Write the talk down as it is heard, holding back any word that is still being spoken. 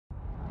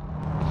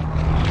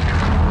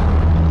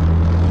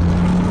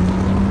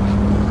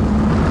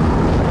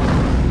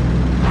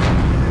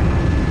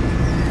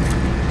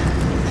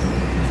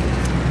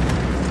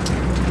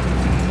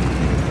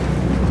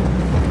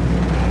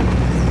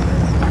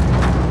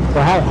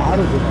But how hot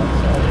is it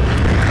outside?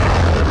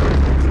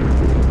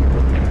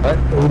 What?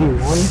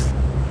 81?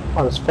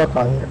 Hot as fuck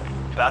out here.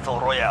 Battle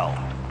Royale.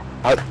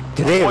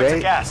 Today, Points of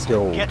right? gas.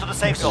 Yo, Get to the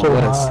safe So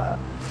zone. hot.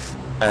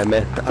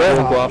 man, I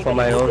won't go off on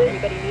my own. I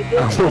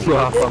won't go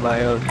off on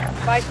my own.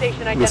 Buy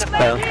station Miss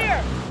Pal. identified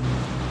here.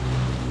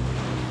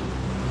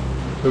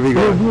 Where we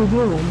Blue, going? blue,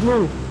 blue,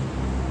 blue.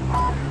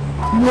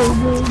 Blue,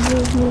 blue,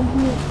 blue, blue,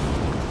 blue.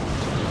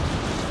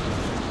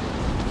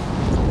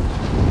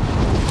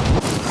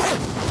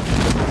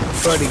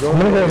 Buddy, go. I'm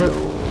gonna go hit.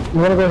 You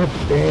wanna go hit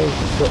the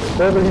big?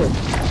 Go over here.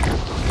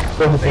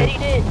 Go hit Ready the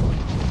did.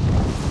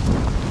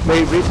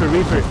 Wait,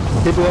 Reaper.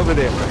 People over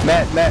there.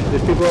 Matt,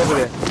 there's people over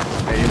there.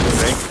 Hey, you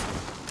moving?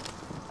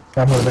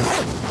 I'm moving.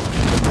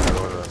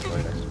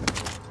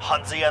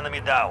 Hunt the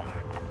enemy down.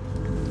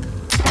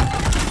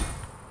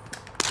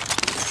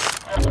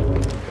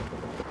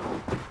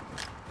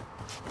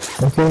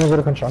 Let's go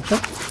to construction.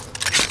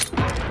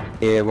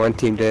 Yeah, one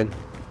team did.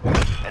 An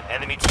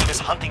enemy team is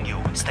hunting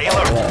you. Stay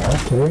alert. Yeah,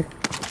 okay.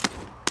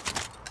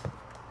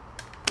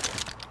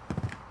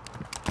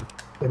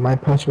 They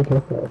might punch me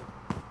like that.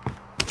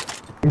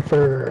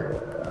 For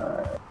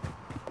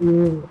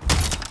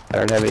I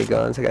don't have any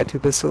guns. I got 2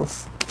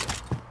 pistols.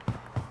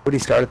 Nobody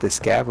started the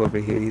scav over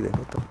here either.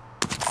 What the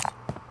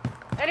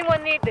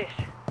Anyone need this?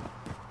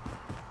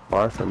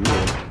 far from me?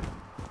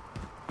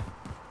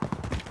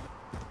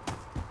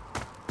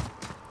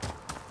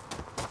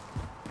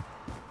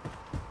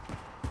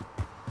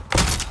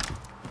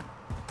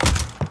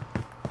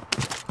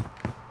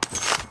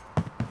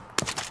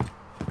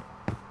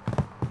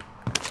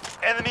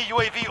 Enemy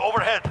UAV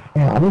overhead.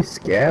 yeah, how many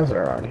scavs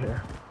are on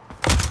here?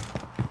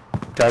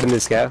 Starting the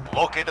scav.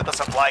 Located the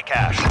supply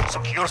cache.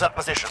 Secure that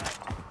position.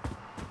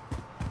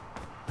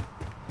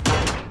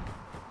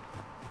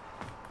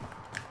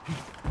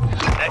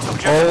 Next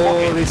objective Oh,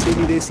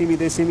 located. they see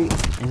me.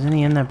 Isn't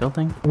he in that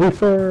building?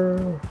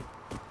 Reefer,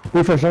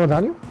 someone's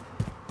on you?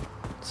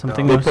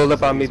 Something They was... pulled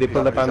up on me. He's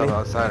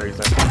outside, or he's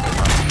like,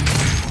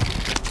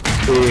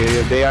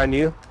 Yeah, they on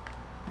you.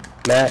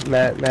 Matt.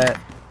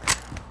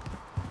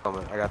 oh,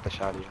 man, I got the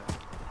shot of you.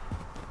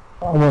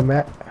 Oh, well,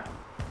 Matt.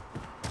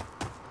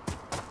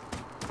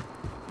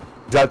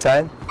 He's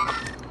outside.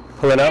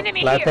 Pulling up.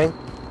 Enemy Laughing.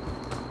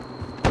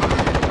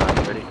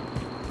 Alright, ready?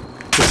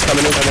 He's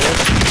coming in.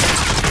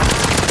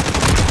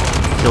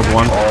 Killed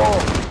one.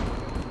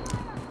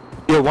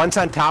 Yeah, one's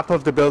on top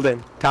of the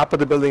building. Top of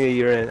the building that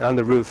you're in, on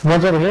the roof.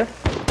 One's over here.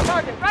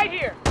 Sergeant, right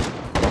here.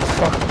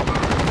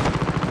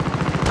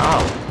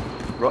 Ow!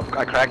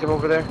 I cracked him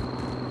over there.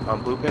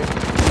 On blue pig.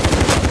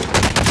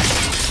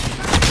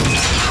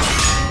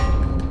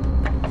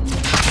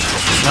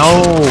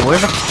 No, where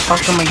the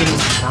fuck am I getting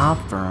shot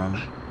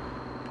from?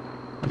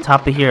 On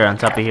top of here.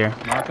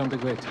 Mark on the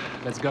grid.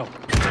 Let's go.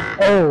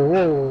 Oh,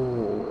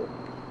 whoa.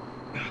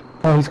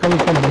 Oh, he's coming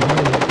from behind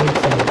the big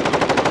side.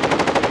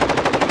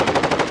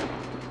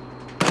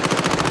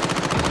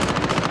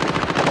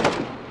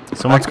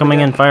 Someone's coming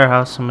in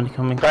firehouse. Somebody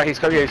coming. He's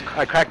coming.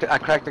 I cracked the guy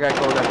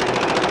going after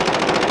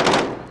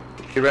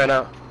me. He ran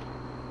out.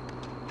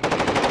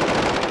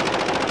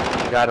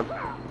 Got him.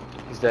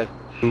 He's dead.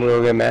 I'm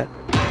gonna get Matt.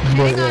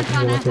 Hang on,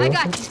 Thomas, I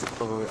got you.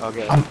 I'll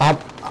get him.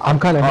 I'm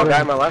kind of. Oh,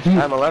 guy on my left.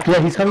 Guy on my left. Yeah,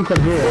 he's coming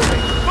from here.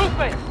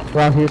 Movement.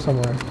 Around here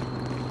somewhere.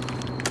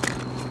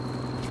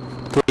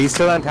 He's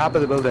still on top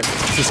of the building.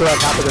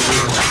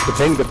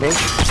 The ping.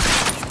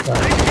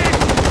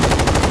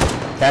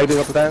 Tagged him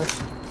a couple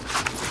times.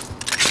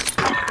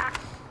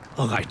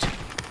 Alright.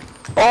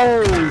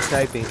 Oh, he's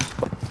sniping.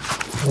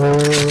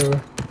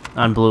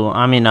 On blue.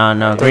 I mean,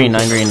 no, green.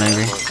 On green.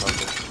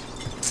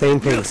 Same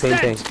thing.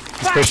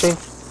 He's pushing.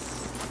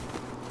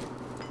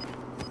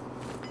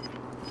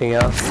 Anything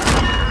else?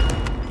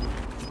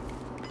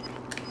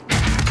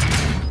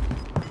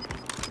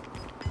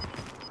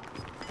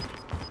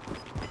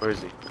 Where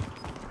is he?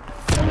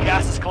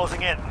 Gas is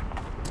closing in.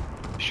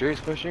 Sure he's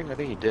pushing? I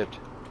think he dipped.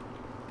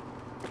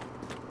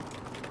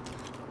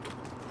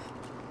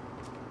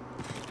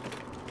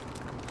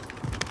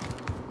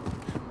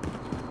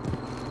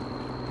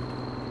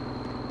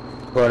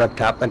 Going up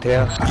top,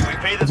 Mateo. We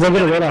pay the Let's go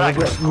get a civilian radar.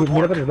 trackers. Good Meet up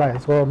work. at the back.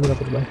 Let's go meet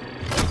up at the back.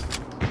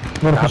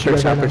 I'm gonna push you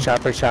guys right now.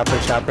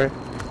 Chopper.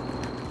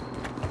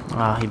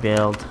 Ah, he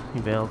bailed.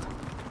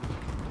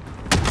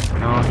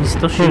 No, he's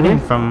still shooting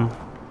from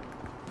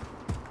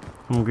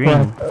green.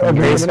 Yeah,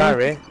 Green spot,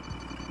 right?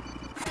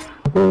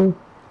 Ooh.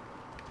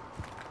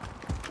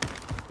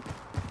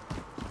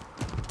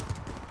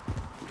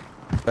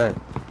 Right.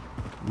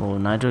 Well,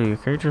 Nigel, your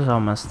character's all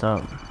messed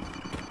up.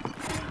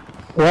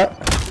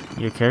 What?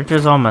 Your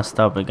character's all messed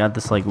up. It got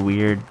this like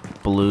weird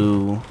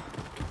blue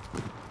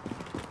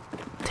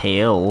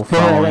tail Yeah,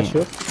 I following. got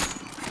shit.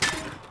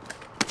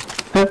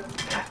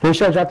 They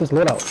should drop this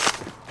load out.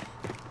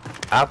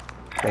 Up.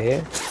 Right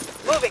here.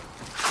 Moving.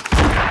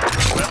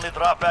 Friendly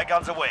drop back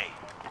on the way.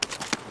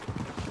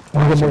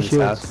 I'll get more This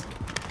shields. house.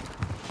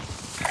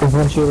 There's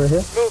one shield right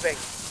here. Moving.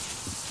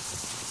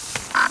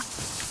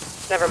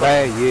 Never mind.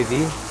 Right,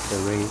 UAV. The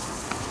ring.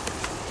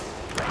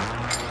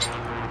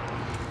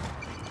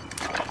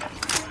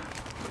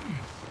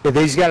 Hey,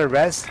 they just got a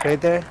rest right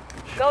there.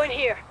 Go in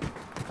here.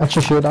 That's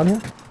your shield down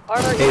here?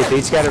 Armor Hey, here. they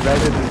just got a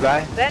rest at this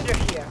guy. Vendor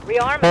here.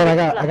 Rearm. Hold on,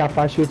 and I got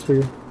 5 shields for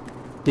you.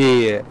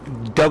 Yeah,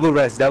 double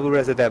rest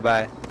at that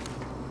buy.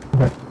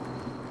 Okay.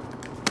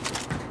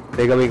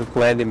 They're gonna make a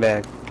landing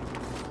back.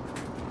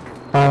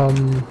 You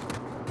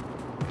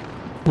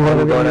wanna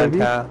We're go going on UAV?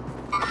 top.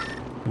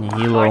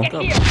 Helo.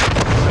 Target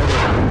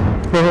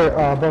here.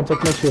 Here, bro,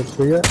 take my shields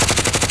for you.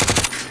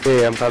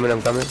 Yeah, I'm coming.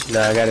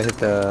 No, I gotta hit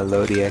the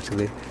loadie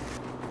actually.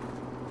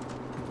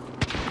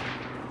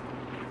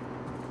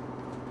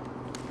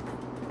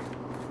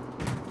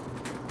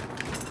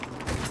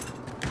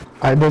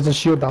 There's a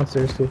shield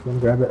downstairs too if you wanna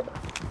grab it.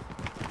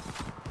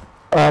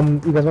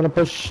 You guys wanna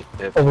push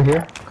Yep. over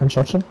here?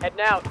 Construction?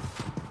 Heading out.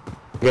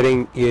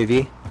 Getting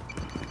UAV.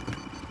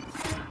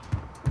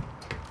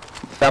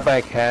 Stop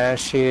by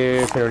cash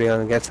here if anybody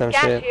wanna get some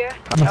Gas shit. here.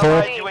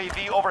 Allied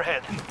UAV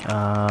overhead. You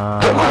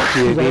guys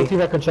see UAV.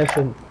 that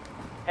construction?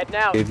 Heading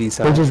out. UAV They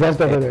side. just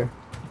rest over there.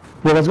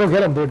 Yeah, let's go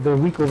get them. They're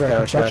weak over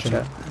at Shot.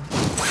 construction.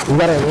 We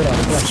gotta wait on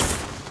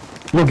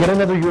it. Yo, get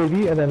another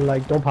UAV and then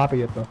like don't pop it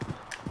yet though.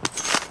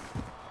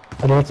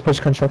 And then let's push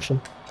construction.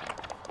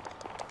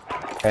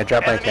 I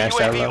dropped my Enemy cash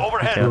down UAV low.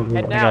 overhead. Okay.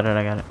 Heading I out.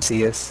 got it.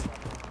 See us.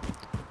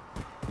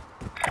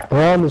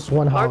 We're on this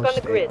one house. Mark on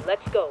the grid.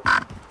 Let's go.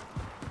 I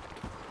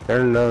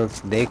don't know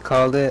if they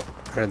called it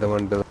or the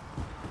one below.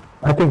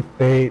 I think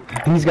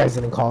these guys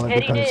didn't call it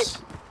Heading because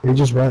they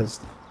just rezzed.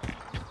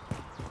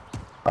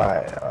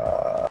 Alright,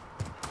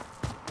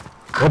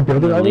 what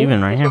building They're are they?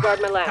 leaving right here.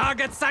 Disregard my last.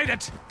 Target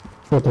sighted.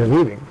 What they're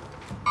leaving.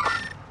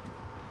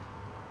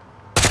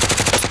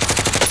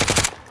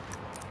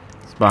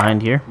 It's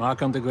behind here.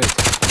 Mark on the grid.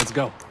 Let's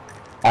go.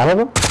 All of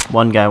them?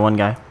 One guy.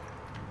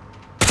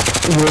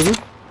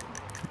 UAV?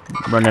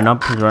 Running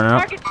up. He's running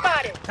up. Target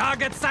spotted.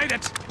 Target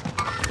sighted.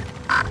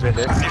 Mission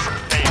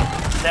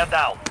failed. Stand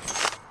down.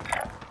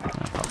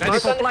 Ready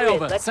Mark for on the grid.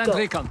 flyover. Let's Send go.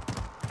 recon.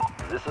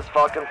 This is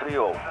Falcon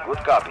 3-0. Good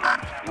copy.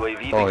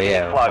 UAV Oh beginning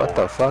yeah, what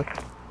the flyover.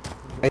 fuck?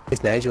 Why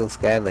is Nigel's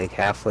guy like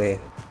halfway?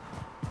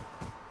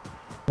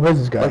 Where's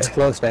this guy? What's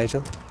close,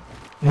 Nigel?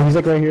 Yeah, he's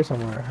like right here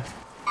somewhere.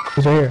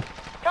 He's right here.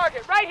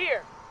 Target right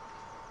here.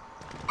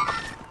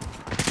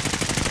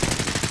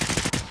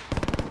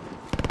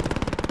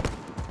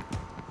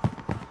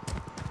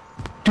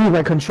 Dude,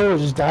 my controller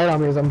just died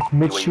on me as I'm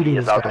mid-shooting UAV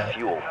this is out guy. of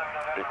fuel.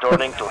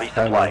 Returning to I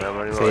don't know, resupply. I'm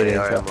running away,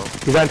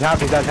 He's on top,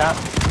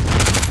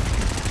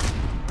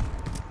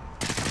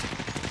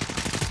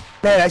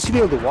 Man, I should be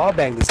able to wall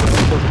bang this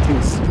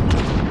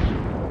thing.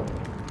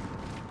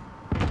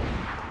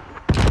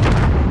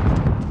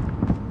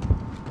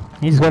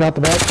 He's going out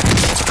the back.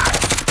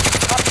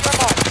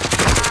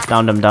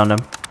 Downed him.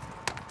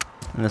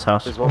 In this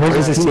house.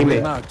 Where's his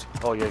teammate? Marked.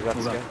 Oh, yeah, you got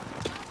this guy.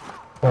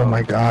 Oh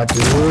my god,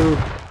 dude.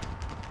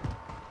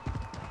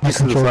 My Use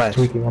the controller's flash.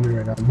 tweaking on me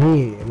right now.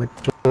 My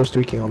controller's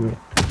tweaking on me.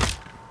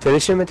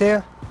 Finish him,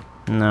 Mateo?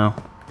 No.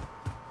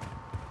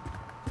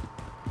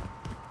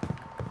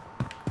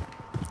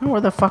 Oh,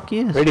 where the fuck he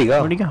is? Where'd he go?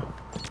 Where'd he go?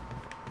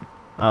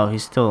 Oh,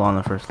 he's still on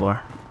the first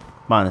floor.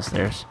 Behind the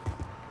stairs.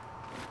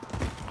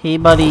 Hey,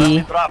 buddy.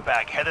 Friendly drop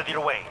bag headed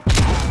your way.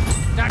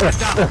 Target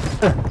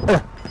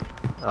down.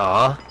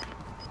 Aw.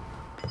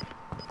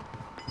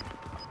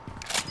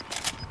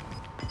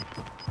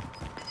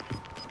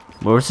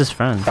 Where's his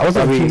friend? That was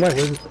like Probably- 2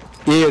 minutes.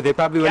 Yeah, they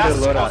probably went Gas to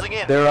is the closing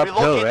loadout. in. They're uphill,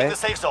 Relocating the right?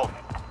 safe zone.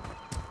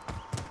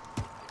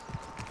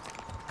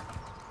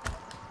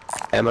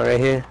 Ammo right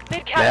here.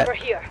 Mid caliber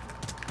here.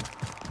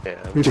 Yeah.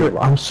 Dude,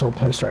 I'm so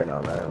pissed right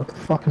now, man. What the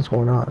fuck is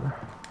going on?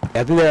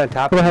 I think they're on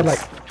top Go of ahead,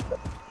 us.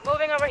 like,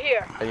 Moving over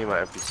here. I need my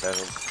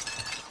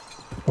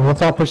MP7. well,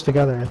 let's all push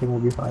together. I think we'll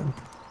be fine.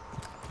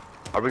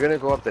 Are we gonna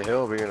go up the hill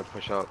or are we gonna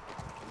push up?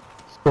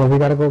 So we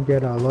gotta go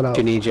get a loadout.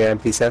 Do you need your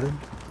MP7?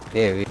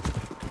 Yeah, we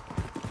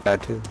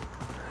got to.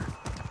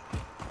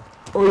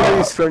 Oh, yeah,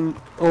 he's from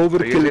over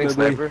Are you using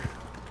sniper?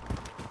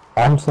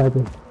 I'm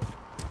sniping.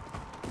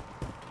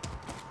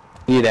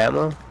 Need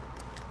ammo?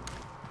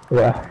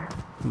 Yeah.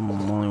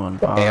 Only one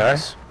AR?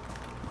 box.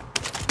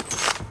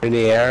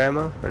 Any AR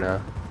ammo or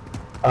no?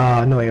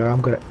 No, AR,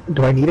 I'm good.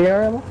 Do I need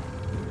AR ammo? Like,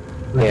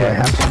 do I Yeah.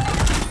 have some?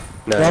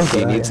 No, Yeah, I'm you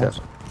good, I need have some.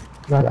 some.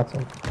 No, I got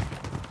some.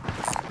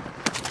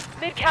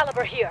 Mid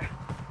caliber here.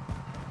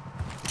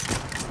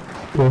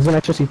 There's an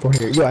extra C4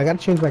 here. Yo, I gotta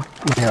change my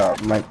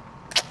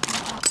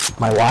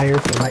wire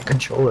for my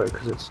controller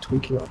because it's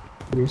tweaking up.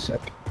 Give me a sec.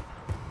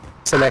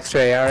 Some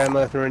extra AR ammo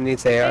if anyone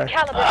needs AR. Mid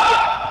caliber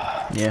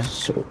here. Yeah.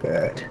 So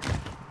bad.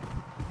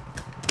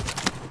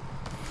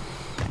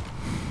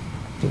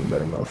 Thing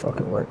better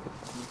motherfucking work.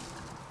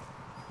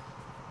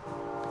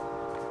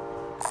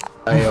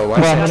 Oh, yo,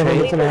 watch Come on, that I'm gonna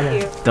train. get some ammo.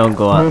 Here. Don't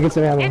go I'm gonna on. get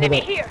some ammo. Hold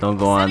Enemy up. here. Don't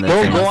go on this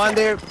Don't thing. go on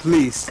there,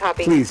 please.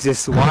 Copy. Please,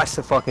 just watch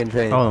the fucking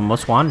train. Oh, the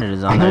most wanted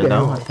is on I know there they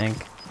though. are. I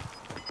think.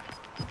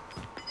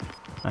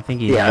 I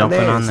think he's yeah,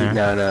 jumping on there.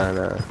 No, no,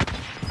 no.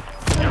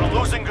 You're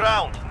losing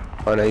ground.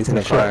 Oh no, he's in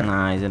a car.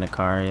 Nah, he's in a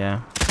car.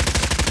 Yeah.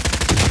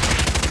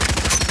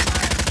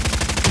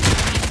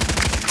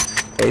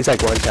 Yeah, he's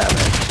like one shot,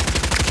 man.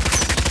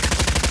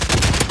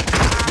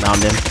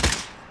 Found him.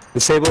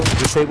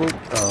 Disabled.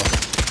 Oh.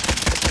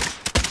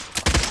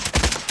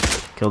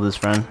 Killed his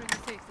friend.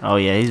 Oh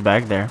yeah, he's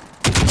back there.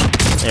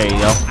 There you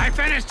go. I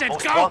finished it.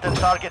 Most Go. wanted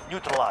target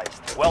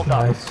neutralized. Well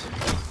done. Nice.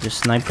 Just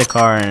snipe the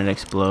car and it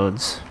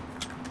explodes.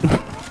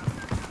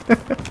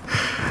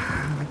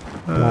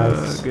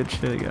 Nice. Good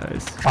shit,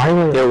 guys.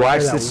 Finally. Yo,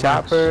 watch that the works.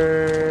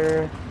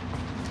 chopper.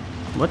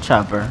 What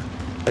chopper?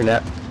 Or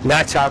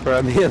not chopper.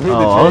 I mean,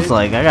 Oh, I was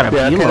like, I got a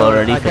peel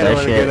already for that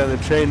I shit. get on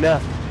the train now.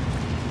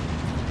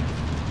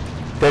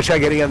 Did I try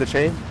getting on the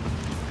train?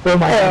 Oh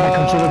my god, my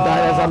controller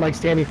died as I'm like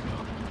standing.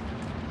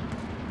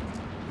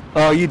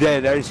 Oh, you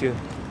dead, aren't you?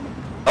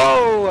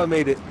 Oh, I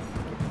made it.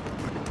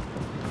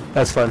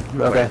 That's fun.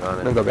 Okay, back on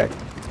it. I'll go back.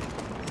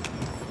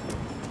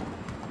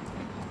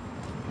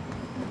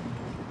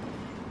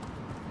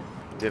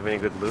 Do you have any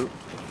good loot?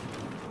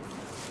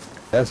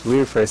 That's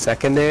weird for a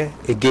second there.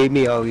 It gave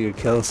me all your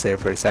kills there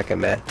for a second,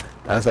 man.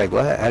 I was like,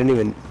 what? I didn't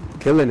even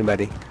kill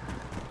anybody.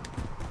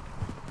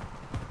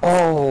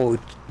 Oh,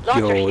 Launcher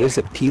yo, here. there's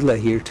a Pila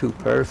here too.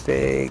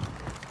 Perfect.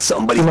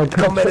 Somebody My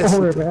come at us.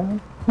 controller,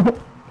 man.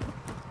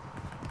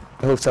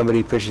 I hope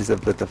somebody pushes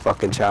up with the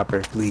fucking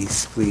chopper,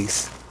 please,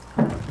 please.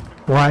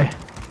 Why?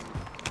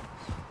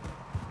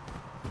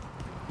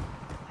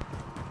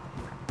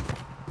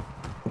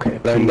 Okay,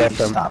 Learn that please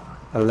from stop.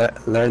 I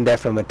learned that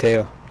from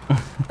Mateo.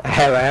 I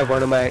have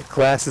one of my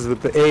classes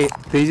with the hey,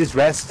 they just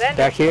rest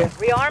back here.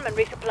 Rearm and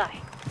resupply.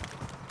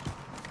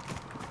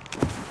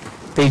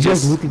 They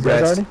just loot these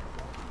guys rest. already?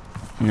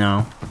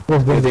 No,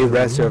 Yeah, they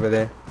rest over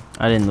there.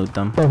 I didn't loot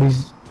them. Oh,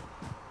 he's...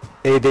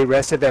 They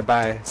rested that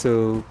by,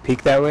 so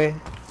peek that way.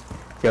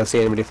 If y'all see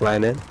anybody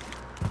flying in.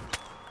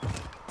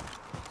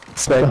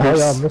 The hell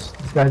y'all Snipers. missed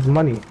this guy's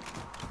money.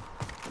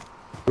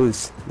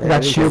 Who's? I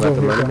got shield over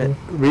here, money. Johnny.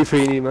 Reefer,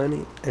 you need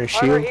money? Or Armor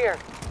shield? here.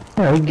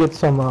 Yeah, we can get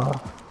some,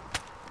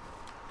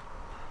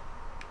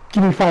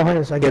 Give me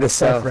 500 so I Get get a a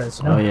self self.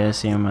 res. Oh yeah, I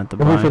see him at the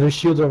Reefer, bar. there's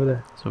shields over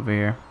there. It's over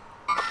here.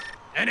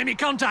 Enemy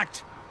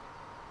contact.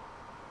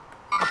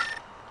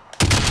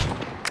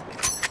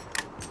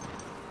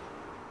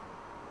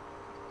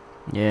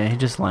 Yeah, he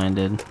just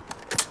landed.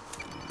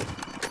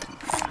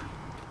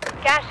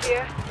 Cash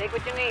here. Take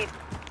what you need.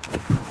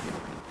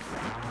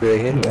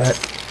 Right here? Yeah.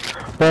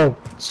 Oh,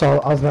 so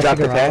I was Drop messing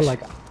the around, cash?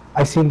 like,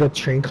 I seen the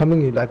train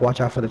coming, you like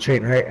watch out for the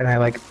train, right? And I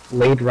like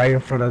laid right in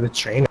front of the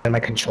train and my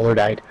controller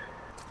died.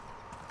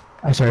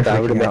 I started I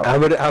would freaking have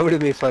out. I would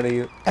have made fun of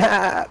you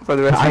for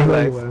the rest I of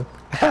really your life. would've.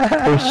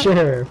 For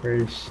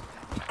sure,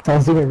 So I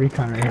was doing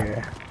recon right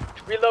here.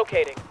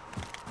 Relocating.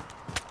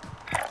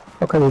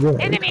 Okay, we're doing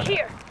it. Enemy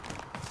here.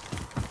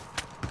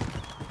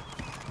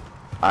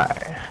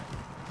 Alright.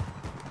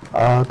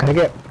 Can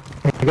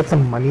I get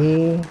some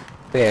money?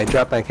 Yeah,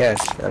 drop my cash.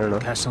 I don't know.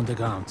 Cash on the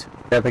ground.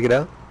 Can I pick it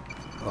up?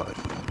 Oh,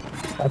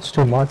 That's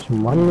too much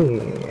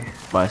money.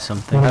 Buy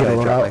something. Let how me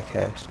do get a I drop my loadout.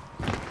 cash?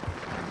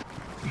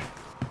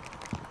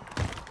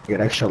 Get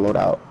extra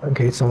loadout in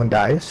case someone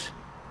dies.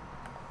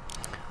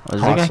 Oh,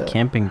 is that guy Toss it.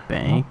 camping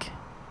bank?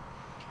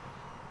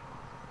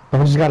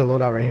 Someone just got a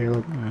loadout right here.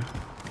 Look.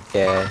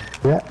 Yeah,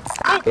 Yeah,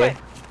 Movement.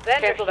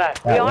 Cancel that.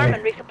 That Rearm way.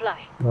 and resupply.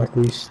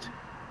 northeast.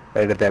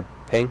 right at that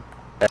ping.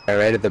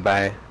 Right at the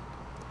buy.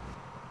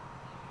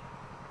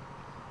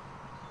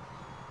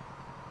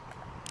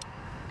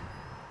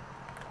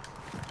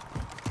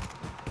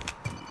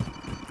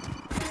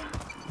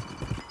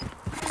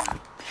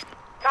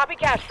 Copy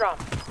cash from.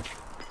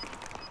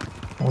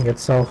 I'll get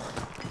self.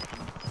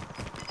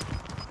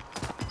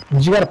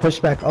 You gotta push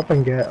back up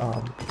and get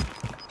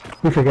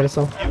you forget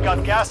itself. You've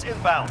got gas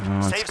inbound.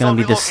 Oh, Safe it's gonna zone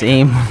be the relocated.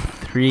 same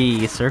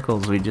 3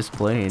 circles we just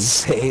played.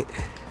 Say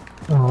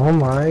Oh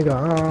my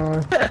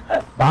god.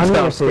 Bounty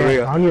No, or for scam?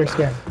 real. Bounty or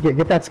scam?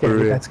 Get that For scam.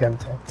 Get real. that scam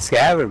too.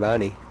 scab or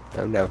bounty?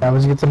 I'm down. That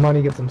was get some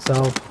money, get some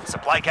self.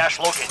 Supply cache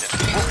located.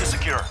 Move to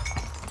secure.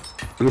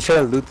 Let me try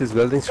to loot this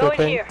building Go real in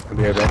quick. here. I'll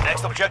be right back.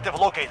 Next objective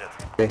located.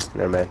 Okay,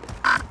 never mind.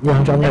 Yeah,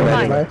 I'm dropping Never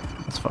right mind. by.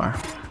 That's far.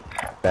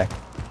 Back.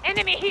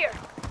 Enemy here.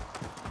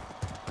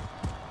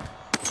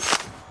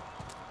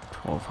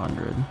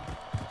 1200.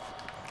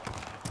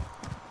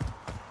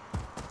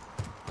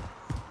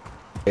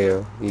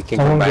 Ew, you can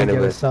Someone combine can it get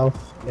a with.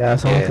 self. Yeah,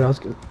 someone Yeah. else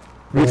could.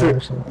 Reefer. Yeah, or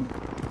something.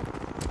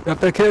 Drop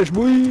that cash,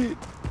 boy!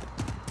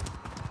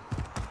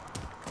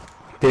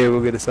 Here,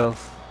 we'll get a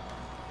self.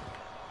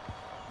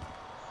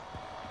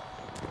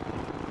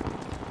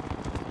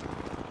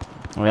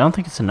 Well, I don't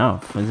think it's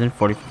enough. Isn't it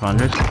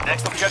 4500?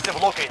 Next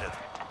objective located.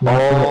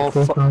 Oh,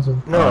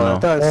 4,000. No, Oh, no. I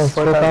thought it Oh, was it's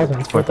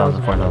 4,000.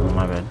 4000, 4000,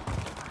 my bad.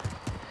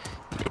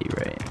 Yeah,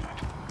 you're right.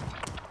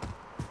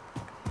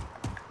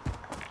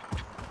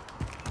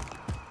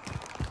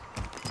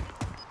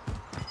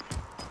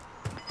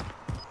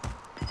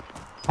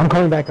 I'm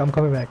coming back. I'm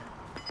coming back.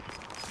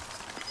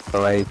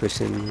 Oh, why are you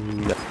pushing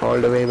all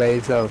the way by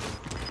yourself?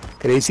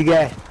 Crazy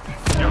guy.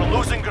 You're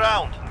losing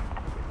ground.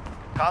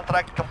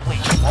 Contract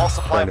complete. All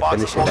supply Trying to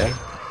boxes finish it,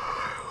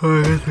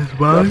 located.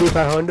 Roughly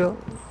 500? You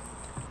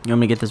want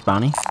me to get this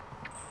bounty?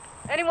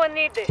 Anyone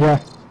need this? Yeah.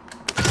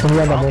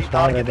 Somebody on the Bounty most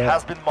wanted. target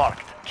has been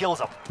marked. Kill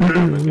them.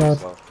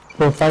 No,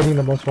 they're fighting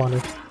the most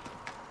wanted.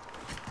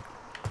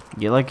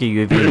 Get like a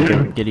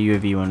UAV. Get a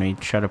UAV when we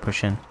try to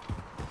push in.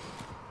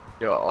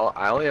 Yo,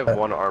 I only have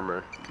 1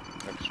 armor.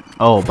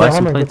 Oh, buy Get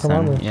some armor, plates get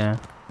some then. armor. Yeah.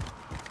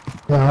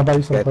 Yeah, I'll buy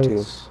you some Got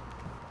plates.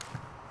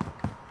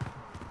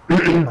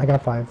 I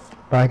got 5.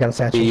 But I got a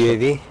satchel.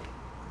 UAV?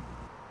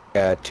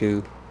 Got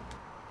 2.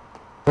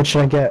 What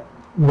should I get?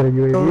 You got a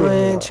UAV? Chicken or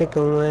wing, what?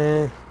 chicken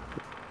wing.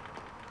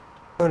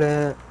 What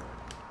up?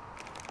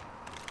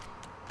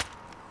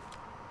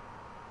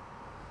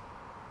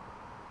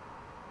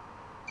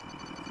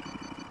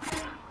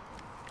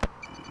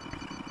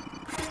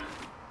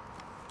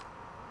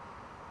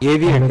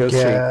 UAV or kill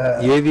streak?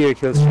 UAV or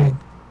kill streak?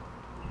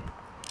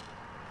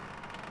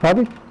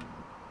 Probably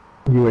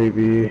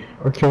UAV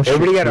or kill streak.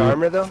 Everybody got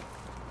armor though?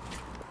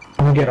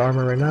 I'm gonna get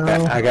armor right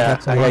now. I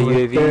got some armor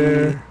right UAV.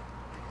 there.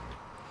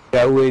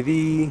 Got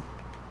UAV.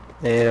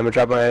 And I'm gonna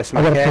drop my ass in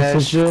I my got a cash.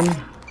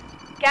 precision.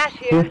 Cash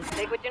here.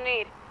 Take what you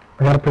need.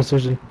 I got a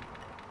precision.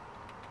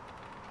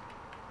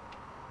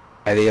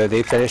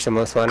 They finished the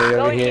most wanted over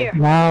Going here. here.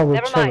 Now we're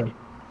Never chilling. mind.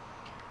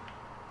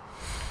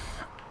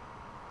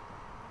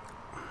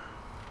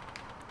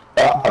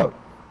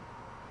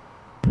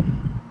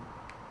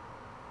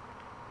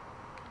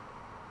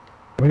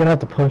 We're gonna have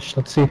to push.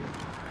 Let's see.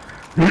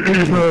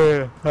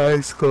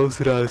 Eyes closed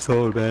to the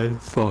soul, man.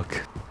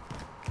 Fuck.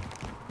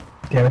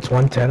 Damn, it's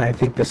 110. I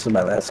think this is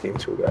my last game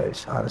too,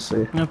 guys.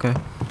 Honestly. Okay.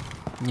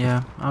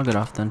 Yeah, I'll get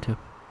off then too.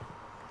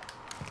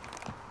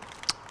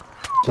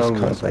 Just Oh,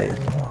 cause, man.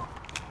 man. You know.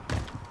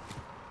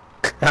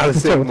 I was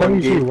So, saying what time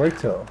one you usually game. work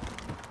till?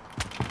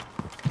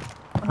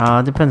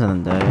 It depends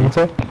on the What's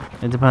day.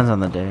 up? It depends on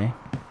the day.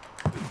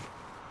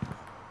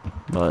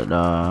 But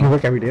You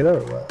work every day though,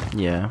 or what?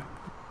 yeah,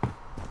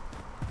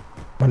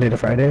 Monday to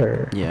Friday,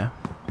 or? yeah.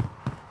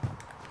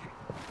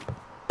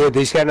 Hey,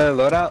 they just got another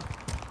loadout?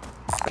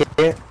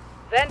 Okay.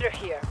 Vendor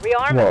here.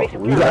 Rearm Whoa,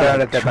 and we resupply. got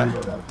out at the two back.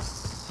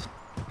 loadouts.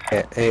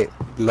 Hey,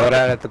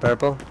 loadout at the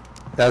purple?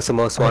 That's the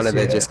most I wanted see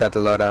that it. just got the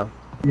loadout.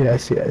 Yeah, I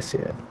see it. I see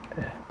it.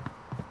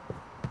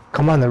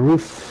 Come on the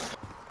roof.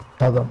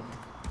 Tell them.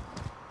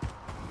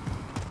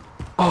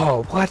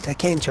 Oh, what? I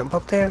can't jump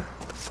up there?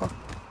 What the fuck?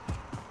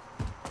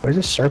 Where's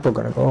this circle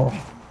gonna go?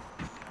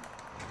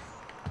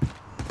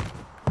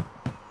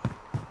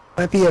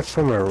 Might be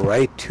from a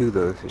right to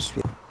those.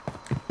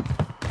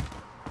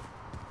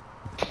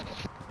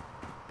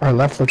 Our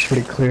left looks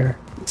pretty clear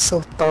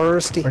So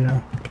thirsty. for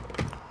now.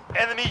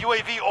 Enemy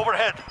UAV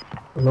overhead.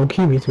 Low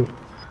key, me too.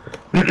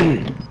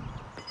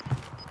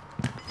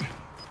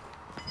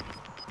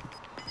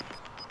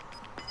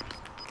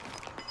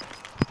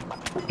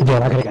 Yeah,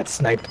 I could got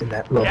sniped in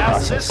that little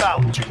Gas process. is out.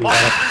 I'm checking Mark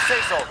that the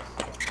safe zone. out.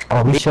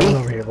 Oh, we Me? chilling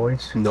over here,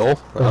 boys. No,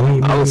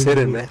 me, I was me,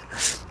 hidden, me. man.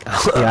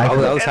 Yeah, I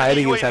was Enemy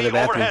hiding UAV inside the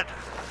bathroom. overhead.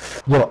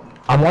 Yo,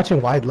 I'm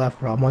watching wide left,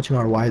 bro. I'm watching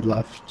our wide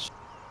left.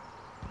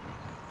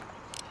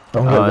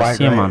 Don't get Oh, I wide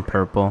see him right. on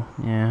purple.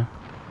 Yeah.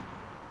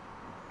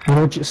 You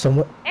know, just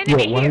someone. Yo,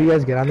 Enemy one of here. you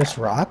guys get on this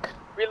rock.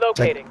 It's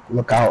like, Relocating.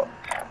 look out.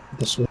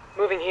 This way.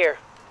 Moving here.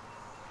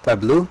 By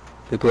blue?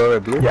 People over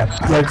at blue? Yeah,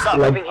 like,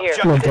 Moving here.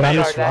 no, get on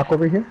this Disregard rock that.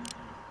 over here.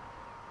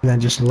 And then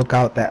just look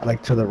out that,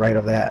 like, to the right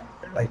of that,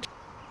 like,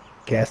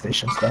 gas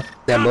station stuff.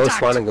 That most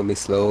Contact. wanted gonna be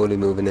slowly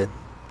moving in.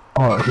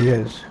 Oh, he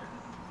is.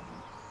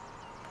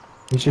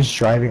 He's just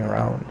driving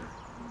around.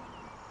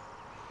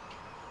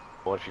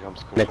 What if he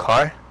comes In the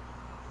car?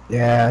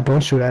 Yeah,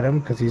 don't shoot at him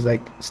because he's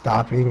like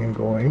stopping and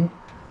going.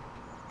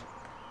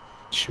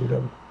 Shoot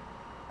him.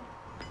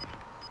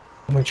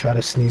 I'm gonna try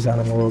to sneeze on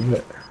him a little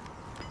bit.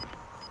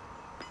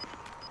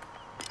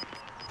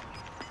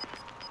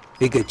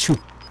 Pikachu.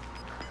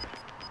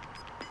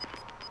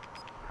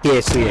 Yeah,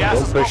 so yeah, Gas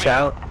don't is push moving.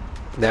 out.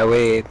 That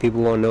way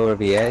people won't know where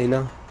we at, you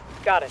know?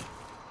 Got it.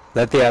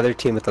 Let the other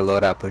team with the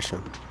loadout push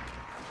them.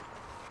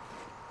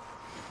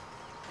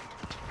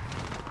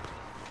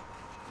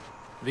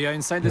 We are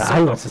inside the Nah, he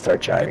circle. wants to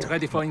start driving. Get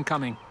ready for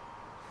incoming.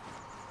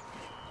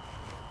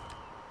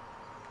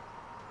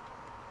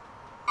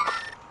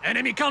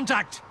 Enemy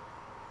contact.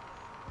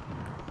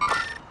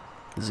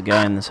 There's a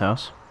guy in this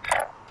house.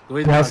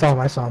 Wait, Yeah, I saw him.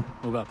 I saw him.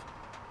 Move up.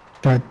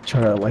 Try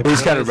to wipe They him.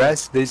 just gotta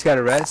rest. They just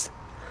gotta rest.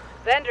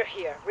 Vendor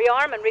here.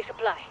 Rearm and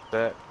resupply.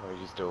 that? Oh,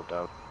 he's doped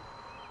out.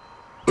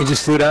 He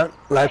just flew down.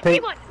 Live I see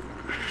paint. one.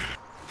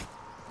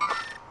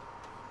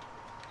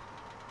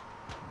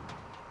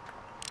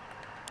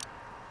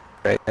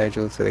 Right,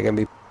 Nigel. So they're gonna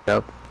be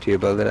up to your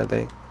building, I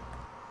think.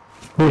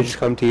 Who? They just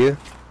come to you.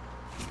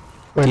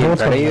 Wait, Team no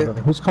one's in front of coming. you? to my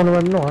building. Who's coming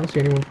right now? I don't see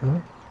anyone from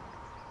there.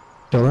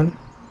 Dylan?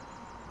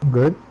 I'm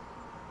good.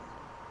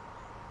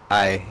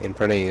 In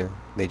front of you.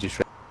 They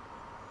just.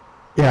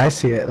 Yeah, I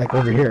see it. Like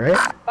over here,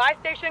 right? Buy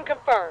station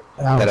confirmed.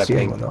 I don't That I see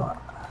pinged. anyone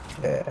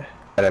though. Yeah.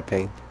 That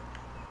ping.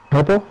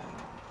 Purple?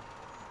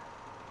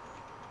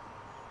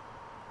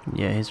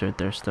 Yeah, he's right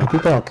there I still.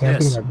 think they're all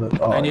camping Yes. in our building.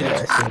 Oh, I need yeah,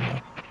 it. I see him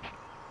now.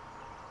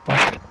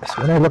 Fuck.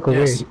 So when I look away,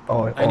 Yes.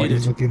 I need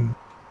he's it. looking.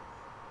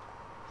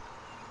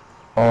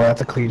 Oh,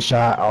 that's a clean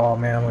shot. Oh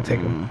man, I'm gonna take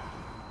him.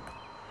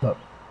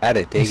 Had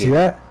it. You Take see it.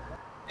 that?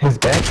 His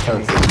back to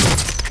me.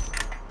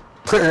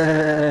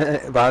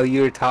 While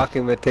you were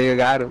talking, Mateo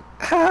got him.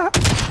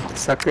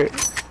 Sucker.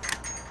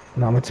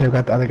 No, Mateo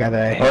got the other guy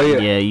that I hit. Oh yeah.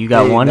 Yeah, you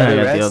got Hey, one and I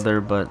another got the res?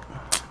 other, but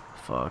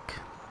fuck.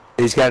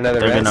 He's got another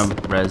They're res. gonna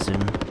res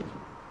him.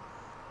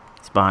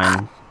 He's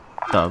behind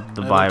the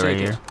will buy right take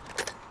here.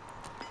 it.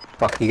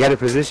 Fuck, you got a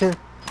position?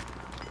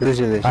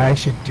 Position this. I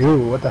actually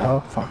do. What the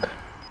hell? Fuck.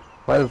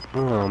 What?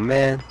 Oh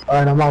man.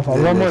 Alright, I'm off. This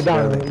One more is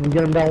down. really- We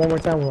get him down one more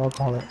time, we'll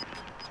call it.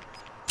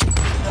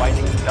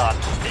 Fighting is done.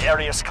 The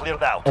area is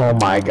cleared out. Oh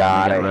my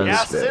god, Yeah, I res. hate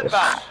Gas is this.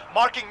 inbound.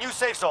 Marking new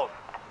safe zone.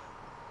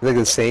 Look at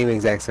the same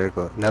exact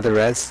circle. Another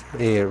res.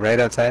 Yeah, right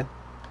outside.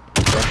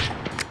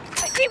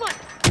 I see one.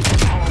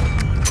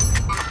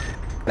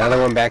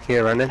 Another one back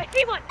here running. I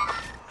see one.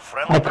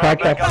 Friendly I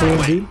cracked that contact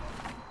underway. C&D.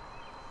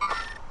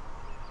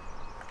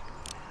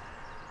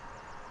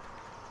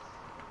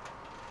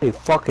 Hey,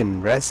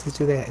 fucking res did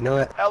you that? You know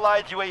what?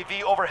 Allied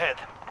UAV overhead.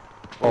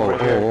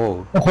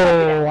 Oh.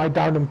 Oh, I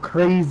downed him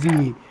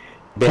crazy.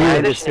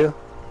 Behind us too.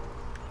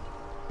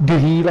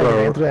 Dude, he like Bro.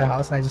 ran through that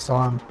house and I just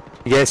saw him.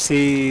 You guys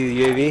see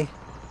UAV?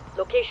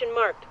 Location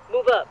marked.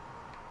 Move up.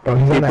 Bro,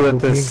 he's on People that at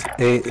blue this. ping.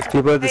 Hey,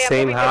 people at the Hey, I'm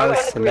same moving down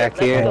house to and back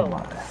the here. grid. Oh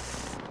my.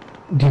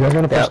 Do you guys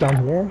want to push Yep.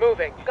 down here?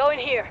 Moving. Go in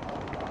here.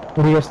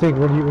 What do you guys think?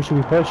 What should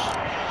we push?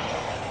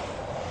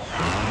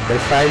 They're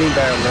fighting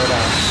by a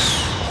loadout.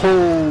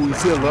 Oh, you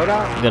see a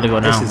loadout? We gotta go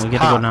This now. is We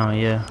gotta go pop. now.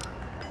 Yeah.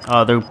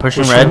 Oh, they're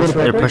pushing Push red. over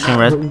They're the pushing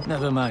red? red.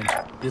 Never mind.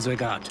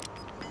 Disregard.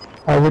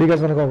 Alright, where do you guys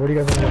want to go? Where do you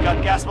guys want to go?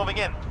 Got gas moving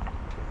in.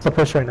 It's a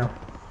push right now.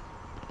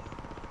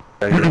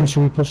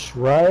 Should we push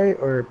right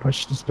or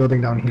push this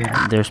building down here?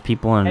 There's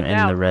people in Head the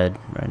out. red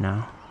right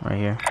now. Right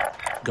here.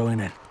 Going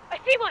in. I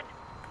see one.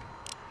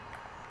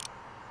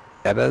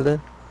 That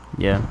building?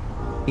 Yeah.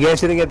 You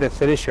guys didn't get the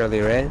finish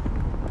earlier, right?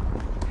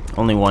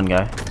 Only one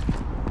guy.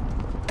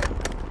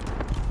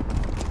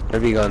 Where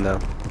be going though?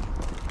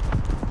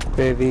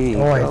 Baby.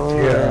 Oh, I do.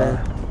 Oh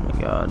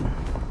my god.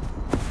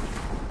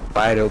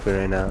 Wide open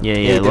right now. Yeah,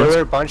 Hey, yeah, there let's-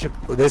 were a bunch of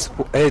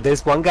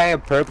there's one guy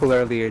in purple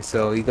earlier,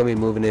 so he's gonna be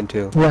moving in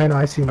too. Yeah, I know,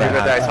 I see Right, that.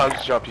 right there. I saw him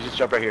just jump. He just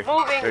jumped right here.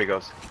 Moving. There he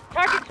goes.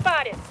 Target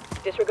spotted.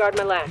 Disregard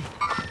my last.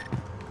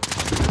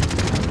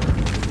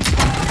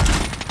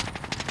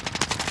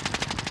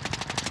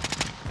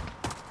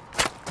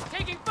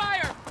 Taking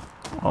fire.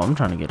 Oh, I'm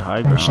trying to get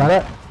high Hey, shot ground.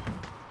 at?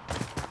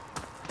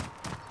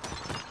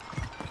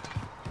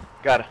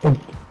 Got it.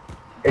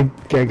 Hey,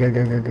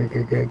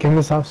 get in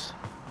this house.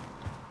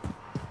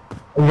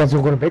 Oh, you guys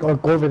gonna go to big? Oh,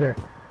 go over there.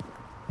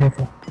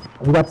 Careful.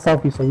 We got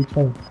selfie, so we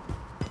can.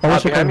 I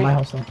wish you behind come to me? my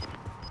house though.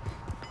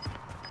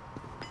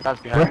 That's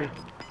behind Where? me.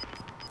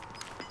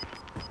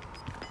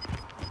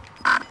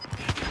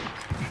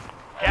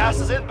 Gas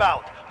is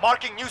inbound.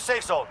 Marking new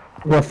safe zone.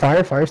 What,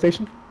 fire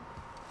station?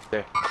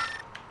 There.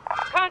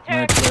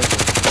 Contact.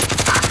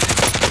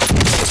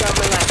 Disregard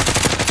my last.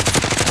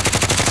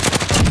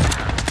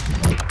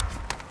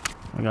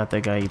 I got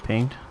that guy you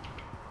pinged.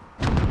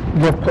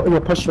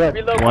 You're push red.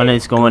 One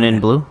is going in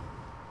blue.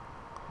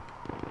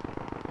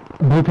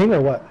 Blue ping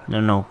or what?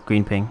 No,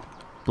 green ping.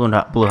 Blue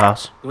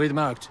house. Grid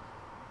marked.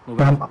 Move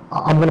But up.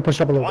 I'm gonna push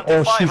up a little. One to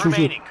Oh, five shoot.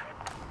 remaining.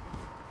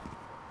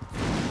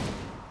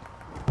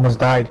 Almost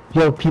died.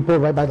 Yo, people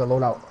right by the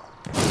loadout.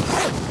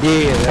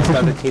 Yeah, that's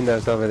not the team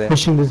that's over there.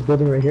 Pushing this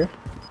building right here.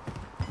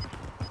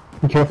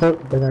 Be careful,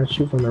 they're gonna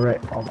shoot from the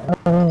right. Oh my.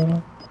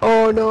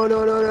 Oh no.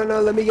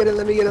 Let me get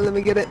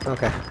it.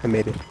 Okay, I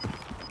made it.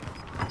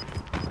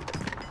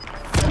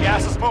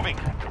 Gas is moving.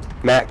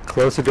 Matt,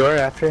 close the door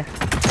after.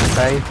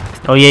 Fine.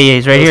 Oh yeah,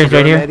 he's right here. He's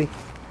right here. Maddie.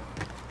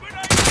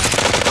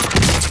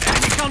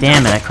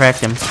 Damn it, I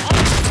cracked him.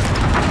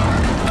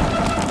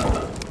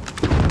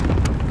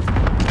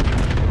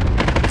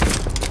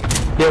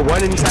 Yeah,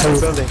 one inside the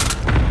building.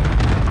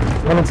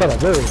 One inside that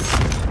building.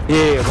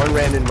 Yeah, one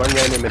ran in,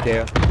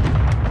 Mateo.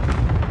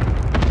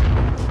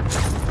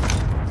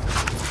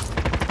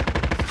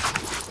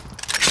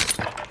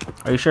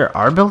 Are you sure?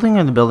 Our building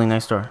or the building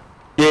next door?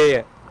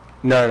 Yeah.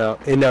 No,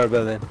 in our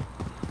building.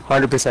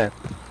 100%.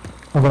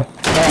 Okay.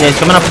 Yeah, he's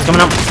coming up. He's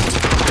coming up. I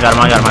got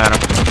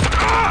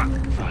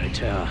him.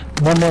 Fighter.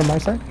 One more on my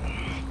side.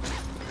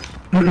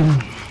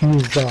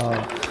 He's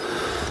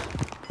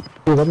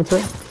let me tell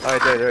you.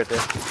 Alright, there, right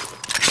there.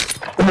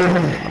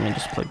 Let me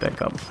just play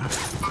back up.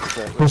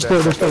 They're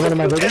still running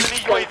my building. Enemy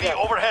UAV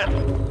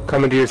overhead.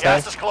 Coming to your side.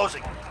 Gas is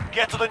closing.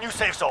 Get to the new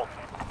safe zone.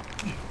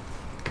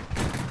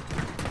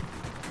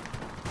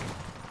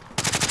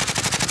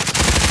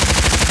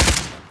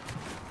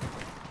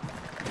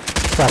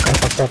 Fuck, I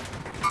fucked up.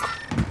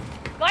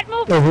 Light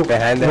move. Oh,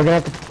 Behind we're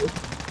them.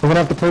 gonna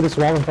have to play this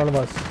wall in front of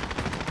us.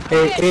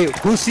 Hey,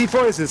 whose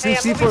C4 is this? Hey,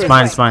 Whose I'm C4 is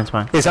moving It's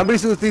mine. Hey,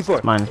 somebody's doing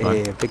C4. Mine, it's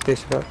mine. Hey, pick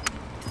this shit up.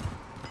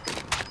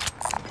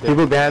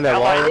 People behind that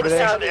wall Allied over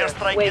there. precision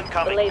airstrike Wait,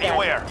 incoming. relay that.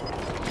 Beware.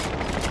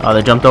 Oh,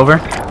 they jumped over.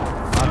 Got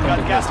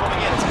gas moving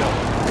in. Let's go.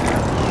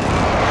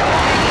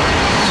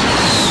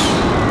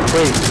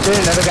 Wait, is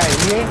there another guy in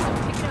here?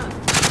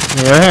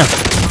 Yeah, right here.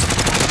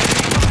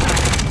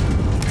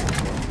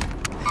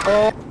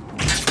 Oh,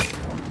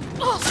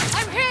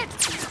 I'm hit.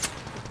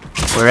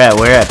 Where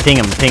at? Ping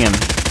him.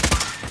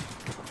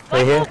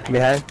 Right here,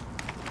 behind.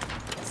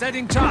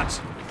 Setting charge.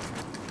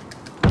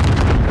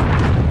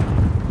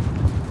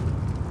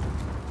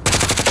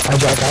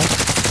 drop down.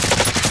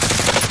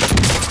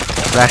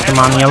 Cracked him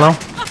on yellow.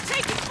 I'm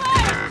taking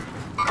fire!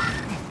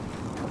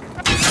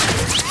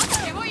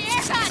 Hey, where you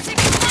at?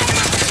 Taking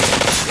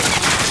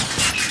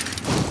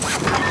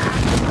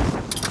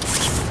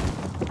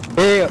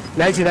fire! Hey,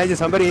 nice,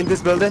 somebody in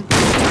this building?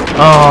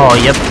 Oh,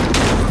 yep.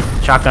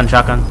 Shotgun.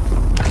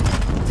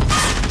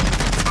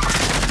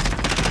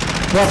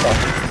 What the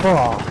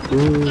fuck,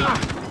 dude?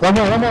 One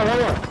more.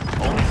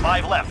 Only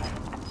 5 left.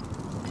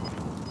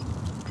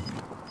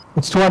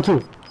 It's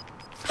 2-on-2.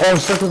 Oh,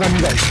 circles on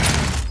you guys.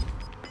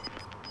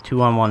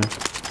 2-on-1.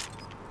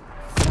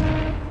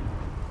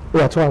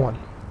 Yeah, 2-on-1.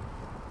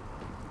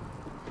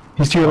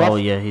 He's to your left. Oh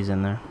yeah, he's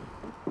in there.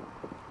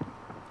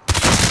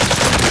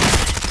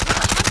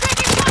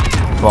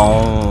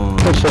 Boom.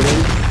 Good shit,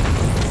 dude.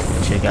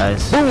 Good shit,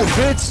 guys. Boom,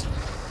 bitch!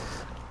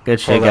 Good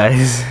shit, Hold on.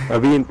 guys. Are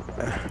we in...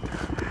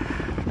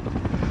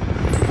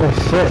 Oh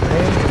shit,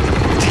 man.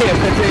 Damn,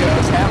 Mateo, I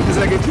was half a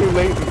second too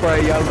late before I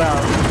yelled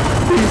out.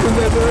 He's in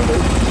that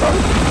building.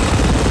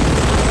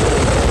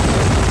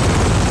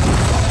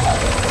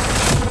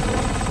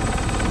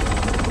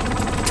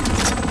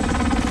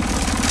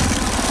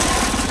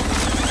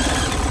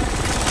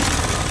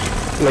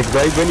 Like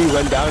right when he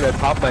went down, I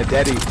popped my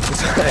daddy.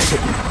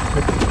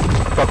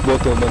 Fuck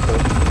both of them.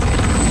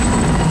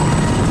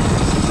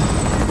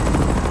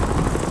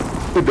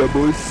 Good job,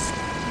 boys.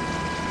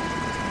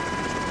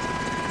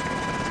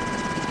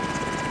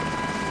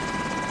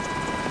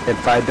 Had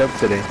 5 dubs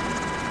today.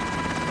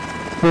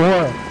 For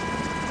what?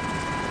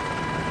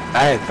 I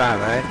had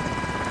 5, right?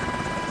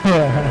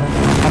 Yeah.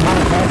 I'm out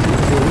of passes,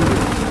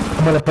 dude.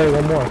 I'm gonna play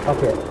one more.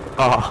 Fuck it.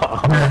 Oh,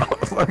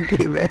 fuck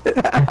you, man.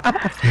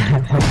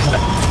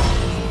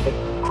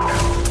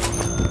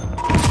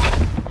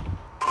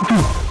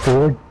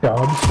 4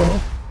 dubs, bro?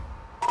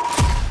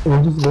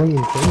 We're just going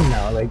insane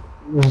now. Like,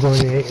 we're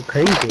going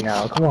crazy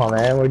now. Come on,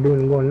 man. We're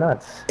going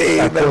nuts. Hey,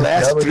 Our the first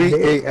last dub of the 3,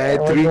 day, hey, I had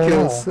man. 3 What's going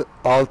kills,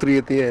 all 3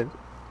 at the end.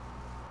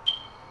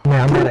 on?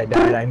 Man, I'm glad I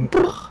died.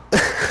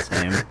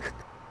 Same.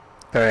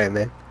 Alright,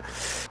 man.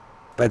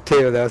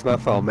 Mateo, that was my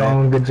fault, man.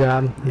 Oh, good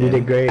job. You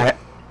did great.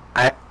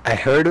 I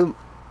heard him,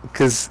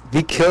 because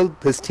he killed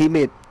his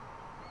teammate